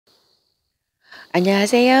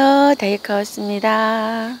안녕하세요.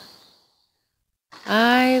 다이어트였습니다.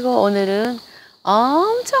 아이고, 오늘은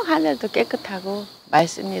엄청 하늘도 깨끗하고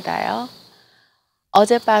맑습니다요.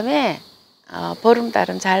 어젯밤에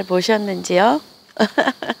보름달은 잘 보셨는지요?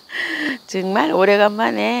 정말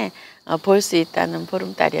오래간만에 볼 수 있다는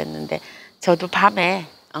보름달이었는데 저도 밤에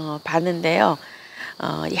봤는데요.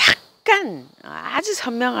 약간 아주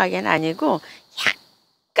선명하게는 아니고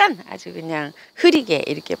약간 아주 그냥 흐리게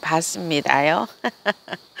이렇게 봤습니다요.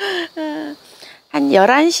 한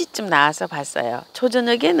 11시쯤 나와서 봤어요.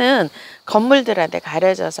 초저녁에는 건물들한테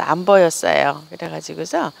가려져서 안 보였어요.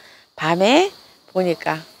 그래가지고서 밤에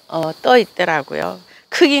보니까 떠 있더라고요.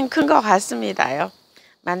 크긴 큰 것 같습니다요.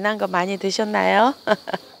 만난 거 많이 드셨나요?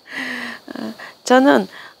 저는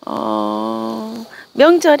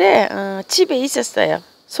명절에 집에 있었어요.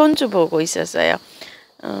 손주 보고 있었어요.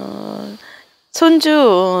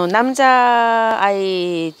 손주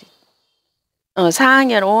남자아이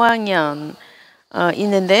 4학년 5학년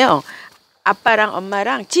있는데요. 아빠랑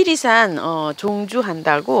엄마랑 지리산 종주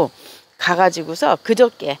한다고 가가지고서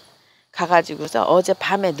그저께 가가지고서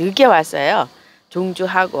어젯밤에 늦게 왔어요.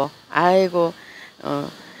 종주하고 아이고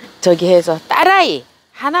저기 해서 딸아이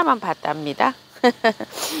하나만 봤답니다.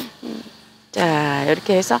 자,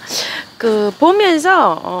 이렇게 해서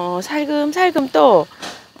보면서 살금살금 또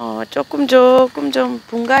조금 좀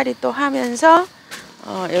분갈이 또 하면서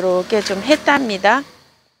이렇게 좀 했답니다.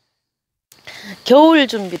 겨울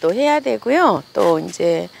준비도 해야 되고요. 또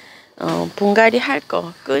이제 분갈이 할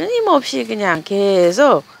거 끊임없이 그냥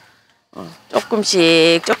계속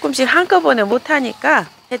조금씩 한꺼번에 못하니까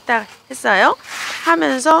했어요.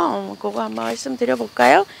 하면서 그거 한번 말씀드려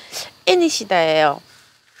볼까요? 애니시다예요.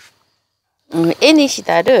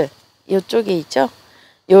 애니시다를 이쪽에 있죠.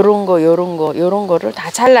 요런 거를 다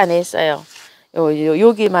잘라냈어요.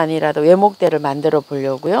 여기만이라도 외목대를 만들어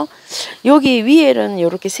보려고요. 여기 위에는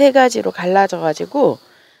이렇게 세 가지로 갈라져 가지고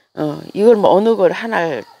이걸 뭐 어느 걸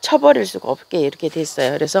하나를 쳐버릴 수가 없게 이렇게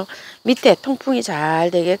됐어요. 그래서 밑에 통풍이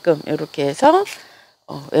잘 되게끔 이렇게 해서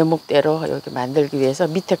외목대로 여기 만들기 위해서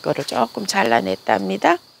밑에 거를 조금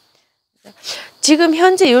잘라냈답니다. 지금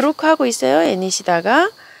현재 이렇게 하고 있어요. 애니시다가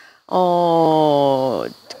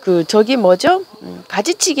저기 뭐죠?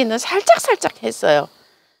 가지치기는 살짝 했어요.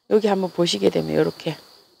 여기 한번 보시게 되면 이렇게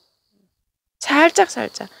살짝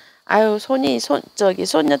아유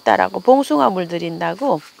손녀딸하고 봉숭아 물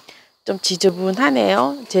드린다고 좀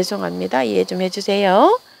지저분하네요. 죄송합니다. 이해 좀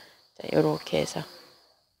해주세요. 자, 이렇게 해서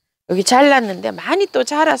여기 잘랐는데 많이 또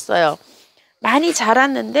자랐어요. 많이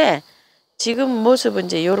자랐는데 지금 모습은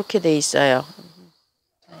이제 이렇게 돼 있어요.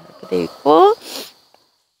 이렇게 돼 있고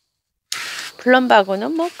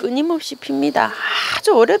플럼바고는 뭐 끊임없이 핍니다.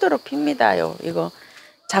 아주 오래도록 핍니다요. 이거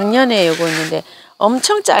작년에 요거 있는데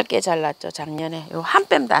엄청 짧게 잘랐죠. 작년에 요 한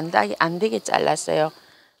뺨도 안 되게 잘랐어요.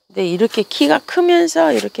 근데 이렇게 키가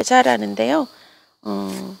크면서 이렇게 자라는데요.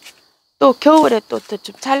 또 겨울에 또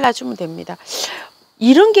좀 잘라주면 됩니다.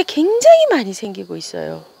 이런 게 굉장히 많이 생기고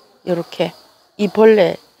있어요. 이렇게 이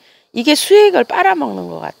벌레 이게 수액을 빨아먹는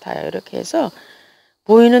것 같아요. 이렇게 해서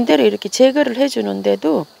보이는 대로 이렇게 제거를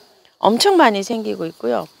해주는데도 엄청 많이 생기고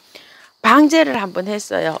있고요. 방제를 한번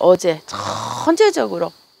했어요. 어제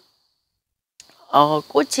전체적으로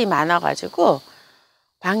꽃이 많아가지고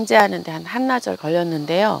방제하는데 한 한나절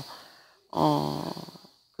걸렸는데요.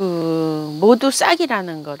 모두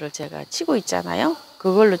싹이라는 거를 제가 치고 있잖아요.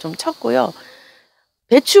 그걸로 좀 쳤고요.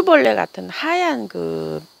 배추벌레 같은 하얀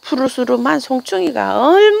푸르스름한 송충이가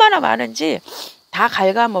얼마나 많은지 다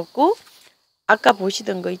갉아먹고 아까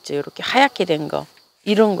보시던 거 있죠. 이렇게 하얗게 된 거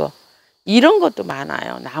이런 것도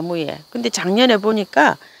많아요. 나무에. 근데 작년에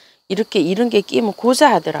보니까 이런 게 끼면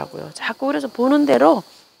고사하더라고요. 자꾸 그래서 보는 대로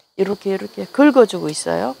이렇게 긁어주고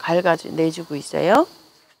있어요. 내주고 있어요.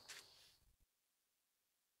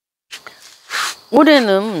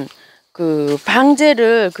 올해는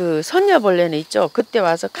방제를 선녀벌레는 있죠. 그때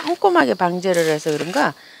와서 꼼꼼하게 방제를 해서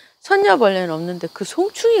그런가 선녀벌레는 없는데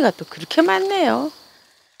송충이가 또 그렇게 많네요.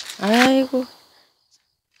 아이고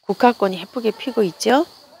국화꽃이 예쁘게 피고 있죠.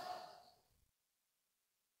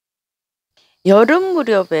 여름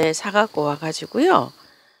무렵에 사갖고 와가지고요.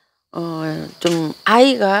 좀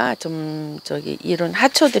아이가 이런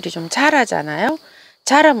하초들이 좀 자라잖아요.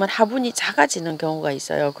 자라면 화분이 작아지는 경우가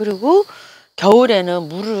있어요. 그리고 겨울에는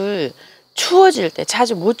물을 추워질 때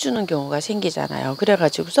자주 못 주는 경우가 생기잖아요.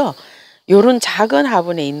 그래가지고서 요런 작은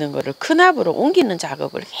화분에 있는 거를 큰 화분으로 옮기는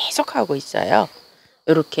작업을 계속 하고 있어요.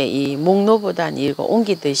 이렇게 이 목로보단 이거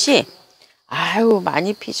옮기듯이 아유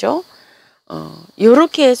많이 피죠.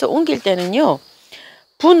 요렇게 해서 옮길 때는요.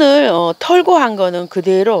 분을 털고 한 거는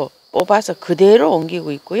그대로 뽑아서 그대로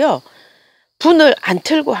옮기고 있고요. 분을 안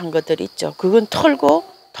틀고 한 것들 있죠. 그건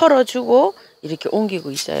털어주고 이렇게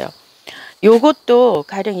옮기고 있어요. 요것도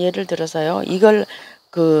가령 예를 들어서요.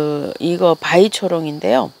 이거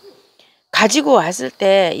바위초롱인데요. 가지고 왔을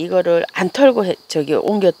때 이거를 안 털고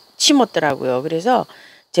옮겨 심었더라고요. 그래서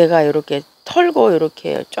제가 이렇게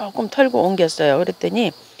이렇게 조금 털고 옮겼어요.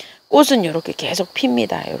 그랬더니 꽃은 이렇게 계속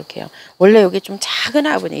핍니다. 이렇게요. 원래 여기 좀 작은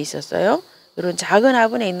화분에 있었어요. 이런 작은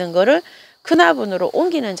화분에 있는 거를 큰 화분으로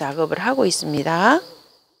옮기는 작업을 하고 있습니다.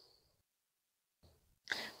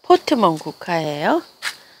 포트먼 국화예요.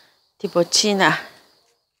 디보치나.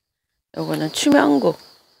 요거는 추명국.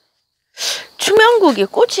 추명국이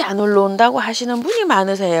꽃이 안 올라온다고 하시는 분이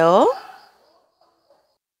많으세요.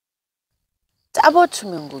 짜보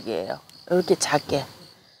추명국이에요. 이렇게 작게.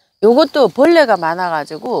 요것도 벌레가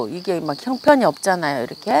많아가지고 이게 막 형편이 없잖아요.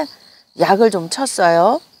 이렇게 약을 좀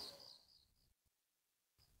쳤어요.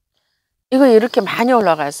 이거 이렇게 많이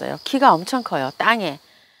올라갔어요. 키가 엄청 커요. 땅에.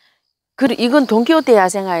 그리고 이건 돈키호테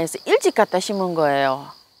야생화에서 일찍 갖다 심은 거예요.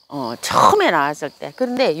 처음에 나왔을 때.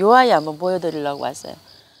 그런데 요 아이 한번 보여드리려고 왔어요.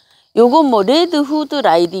 요건 뭐 레드 후드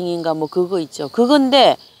라이딩인가 뭐 그거 있죠.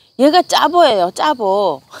 그건데 얘가 짜보예요.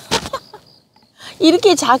 짜보.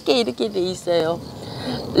 이렇게 작게 이렇게 돼 있어요.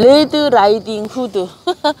 레드 라이딩 후드.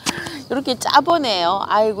 이렇게 짜보네요.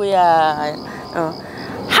 아이고야.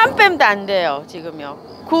 한 뺨도 안 돼요.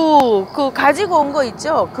 지금요. 그 가지고 온 거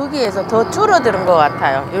있죠? 거기에서 더 줄어드는 것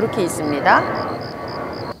같아요. 이렇게 있습니다.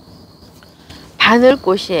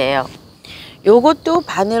 바늘꽃이에요. 요것도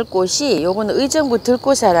바늘꽃이, 요거는 의정부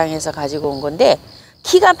들꽃사랑에서 가지고 온 건데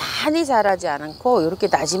키가 많이 자라지 않고 이렇게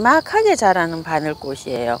나지막하게 자라는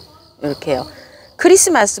바늘꽃이에요. 이렇게요.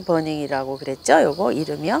 크리스마스 버닝이라고 그랬죠? 요거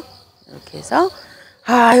이름이요. 이렇게 해서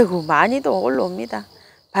아이고 많이도 올라옵니다.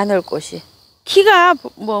 바늘꽃이. 키가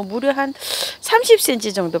뭐 무려 한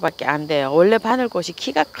 30cm 정도밖에 안 돼요. 원래 바늘꽃이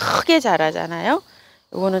키가 크게 자라잖아요.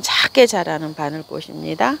 요거는 작게 자라는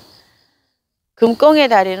바늘꽃입니다. 금꽁의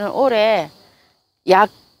다리는 올해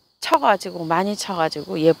약 쳐가지고 많이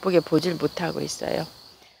쳐가지고 예쁘게 보질 못하고 있어요.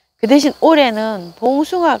 그 대신 올해는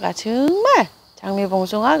봉숭아가 정말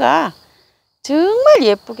장미봉숭아가 정말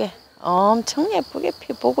예쁘게 엄청 예쁘게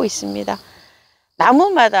피보고 있습니다.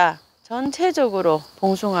 나무마다 전체적으로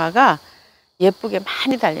봉숭아가 예쁘게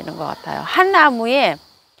많이 달리는 것 같아요. 한 나무에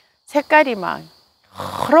색깔이 막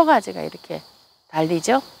여러 가지가 이렇게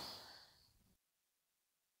달리죠.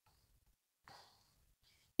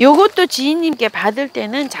 요것도 지인님께 받을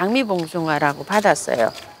때는 장미봉숭아라고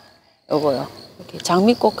받았어요. 요거요. 이렇게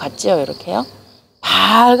장미꽃 같죠? 이렇게요.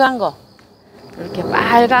 빨간 거. 이렇게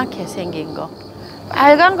빨갛게 생긴 거.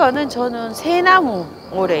 빨간 거는 저는 새나무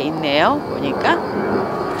올해 있네요. 보니까.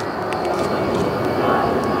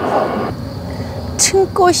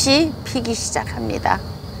 층꽃이 피기 시작합니다.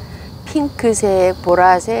 핑크색,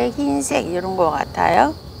 보라색, 흰색 이런 것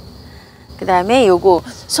같아요. 그 다음에 요거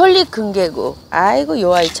솔잎금계구. 아이고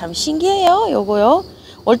요 아이 참 신기해요. 요거요.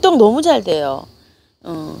 월동 너무 잘 돼요.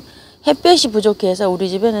 햇볕이 부족해서 우리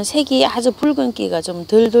집에는 색이 아주 붉은기가 좀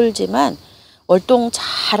덜 돌지만 월동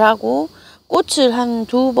잘하고 꽃을 한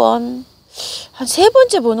 2번, 한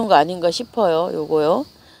 3번째 보는 거 아닌가 싶어요. 요거요.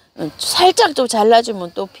 살짝 좀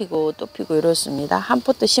잘라주면 또 피고 이렇습니다. 한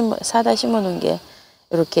포트 사다 심어놓은 게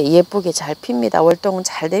이렇게 예쁘게 잘 핍니다. 월동은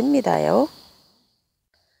잘 됩니다요.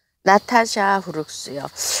 나타샤 후룩스요.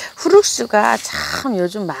 후룩스가 참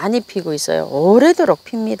요즘 많이 피고 있어요. 오래도록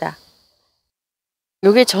핍니다.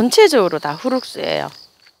 요게 전체적으로 다 후룩스예요.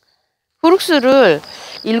 후룩스를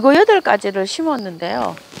 7, 8가지를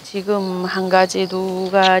심었는데요. 지금 1가지,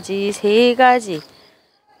 2가지, 3가지,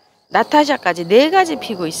 나타샤까지 4가지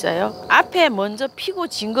피고 있어요. 앞에 먼저 피고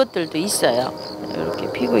진 것들도 있어요.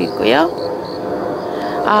 이렇게 피고 있고요.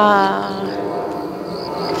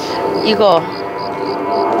 이거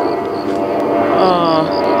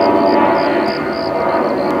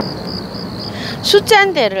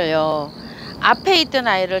숫잔대를요. 앞에 있던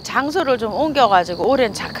아이를 장소를 좀 옮겨가지고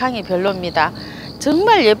올해는 작황이 별로입니다.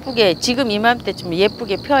 정말 예쁘게 지금 이맘때쯤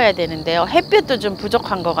예쁘게 펴야 되는데요. 햇볕도 좀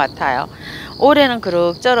부족한 것 같아요. 올해는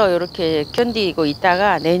그럭저럭 이렇게 견디고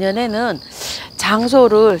있다가 내년에는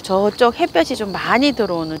장소를 저쪽 햇볕이 좀 많이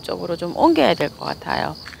들어오는 쪽으로 좀 옮겨야 될 것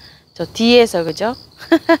같아요. 저 뒤에서 그죠?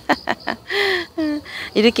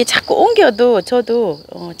 이렇게 자꾸 옮겨도 저도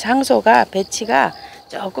장소가 배치가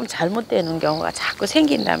조금 잘못되는 경우가 자꾸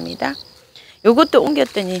생긴답니다. 요것도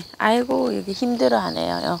옮겼더니 아이고 여기 힘들어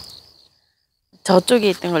하네요. 저쪽에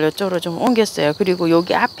있던 걸 이쪽으로 좀 옮겼어요. 그리고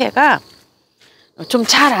여기 앞에가 좀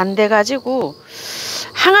잘 안 돼 가지고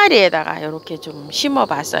항아리에다가 이렇게 좀 심어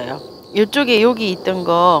봤어요. 이쪽에 여기 있던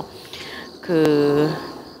거 그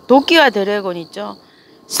도끼와 드래곤 있죠?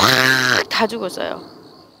 싹 다 죽었어요.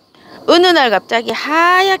 어느 날 갑자기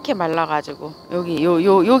하얗게 말라가지고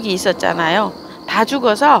여기 있었잖아요. 다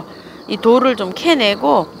죽어서 이 돌을 좀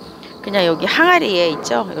캐내고 그냥 여기 항아리에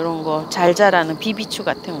있죠. 요런 거 잘 자라는 비비추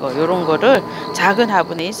같은 거 요런 거를 작은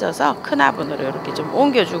화분에 있어서 큰 화분으로 이렇게 좀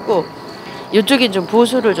옮겨주고 이쪽엔 좀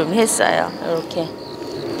보수를 좀 했어요. 이렇게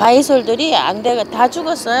바이솔들이 안 돼가 다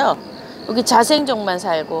죽었어요. 여기 자생종만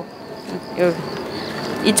살고 여기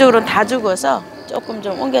이쪽으로는 다 죽어서 조금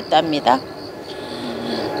좀 옮겼답니다.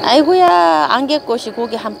 아이고야, 안개꽃이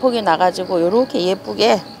고기 한 폭이 나가지고 요렇게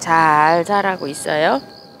예쁘게 잘 자라고 있어요.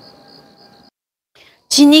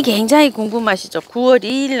 진이 굉장히 궁금하시죠? 9월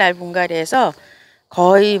 2일 날 분갈이해서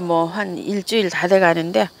거의 뭐 한 일주일 다 돼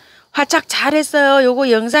가는데 화착 잘했어요. 요거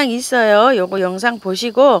영상 있어요. 요거 영상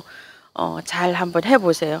보시고 잘 한번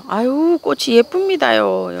해보세요. 아유, 꽃이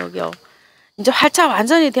예쁩니다요. 여기요. 이제 활착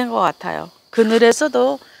완전히 된 것 같아요.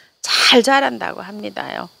 그늘에서도 잘 자란다고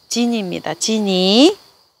합니다요. 진입니다. 진이.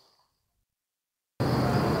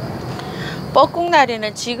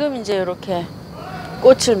 뻐꾹나리는 지금 이제 이렇게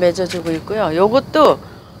꽃을 맺어주고 있고요.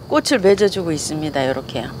 요것도 꽃을 맺어주고 있습니다.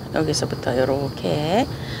 요렇게요. 여기서부터 요렇게.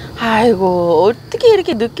 아이고, 어떻게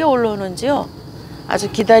이렇게 늦게 올라오는지요.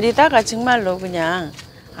 아주 기다리다가 정말로 그냥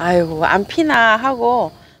아이고 안 피나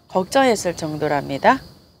하고 걱정했을 정도랍니다.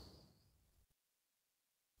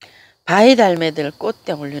 바위달매들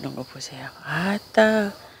꽃대 올리는 거 보세요.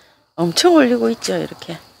 아따 엄청 올리고 있죠.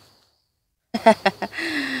 이렇게.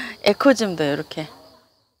 에코즘도 이렇게.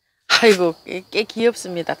 아이고 꽤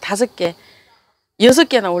귀엽습니다. 5개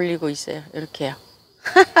 6개나 올리고 있어요. 이렇게요.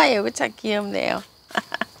 이거 참 귀엽네요.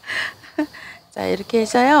 자, 이렇게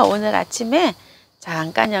해서요 오늘 아침에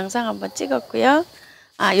잠깐 영상 한번 찍었고요.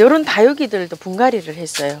 아, 요런 다육이들도 분갈이를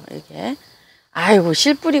했어요. 이게. 아이고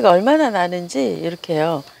실뿌리가 얼마나 나는지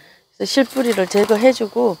이렇게요. 그래서 실뿌리를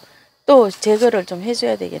제거해주고 또 제거를 좀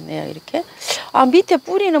해줘야 되겠네요. 이렇게. 아, 밑에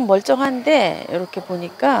뿌리는 멀쩡한데 이렇게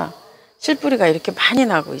보니까 실뿌리가 이렇게 많이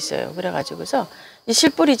나고 있어요. 그래가지고서 이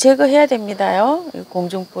실뿌리 제거해야 됩니다요.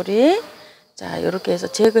 공중뿌리. 자, 이렇게 해서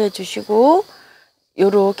제거해 주시고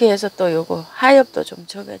요렇게 해서 또 요거 하엽도 좀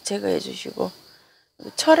제거해 주시고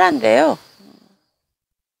철화인데요.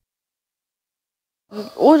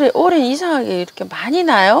 올해 이상하게 이렇게 많이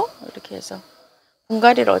나요. 이렇게 해서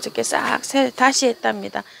분갈이를 어저께 싹 다시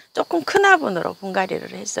했답니다. 조금 큰 화분으로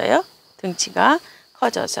분갈이를 했어요. 등치가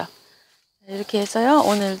커져서. 이렇게 해서요.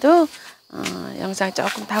 오늘도 영상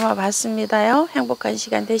조금 담아봤습니다요. 행복한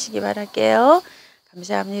시간 되시기 바랄게요.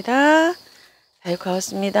 감사합니다. 잘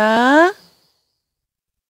고맙습니다.